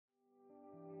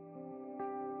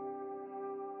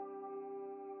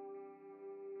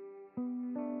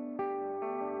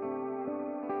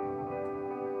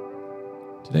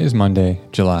Today is Monday,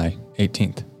 July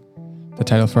 18th. The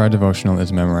title for our devotional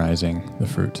is Memorizing the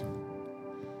Fruit.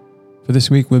 For this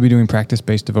week, we'll be doing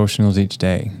practice-based devotionals each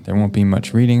day. There won't be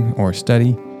much reading or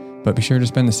study, but be sure to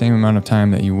spend the same amount of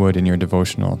time that you would in your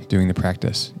devotional doing the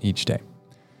practice each day.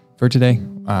 For today,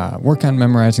 work on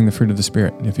memorizing the fruit of the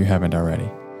Spirit if you haven't already.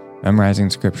 Memorizing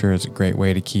Scripture is a great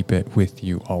way to keep it with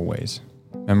you always.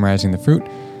 Memorizing the fruit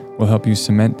will help you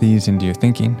cement these into your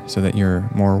thinking so that you're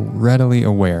more readily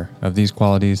aware of these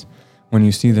qualities when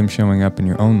you see them showing up in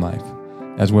your own life,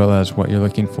 as well as what you're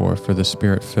looking for the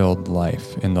Spirit-filled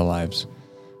life in the lives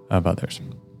of others.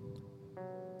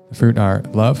 The fruit are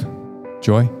love,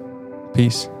 joy,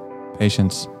 peace,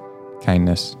 patience,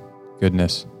 kindness,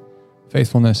 goodness,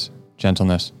 faithfulness,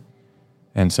 gentleness,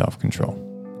 and self-control.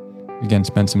 Again,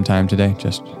 spend some time today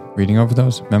just reading over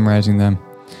those, memorizing them,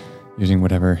 using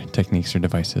whatever techniques or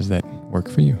devices that work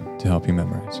for you to help you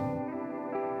memorize.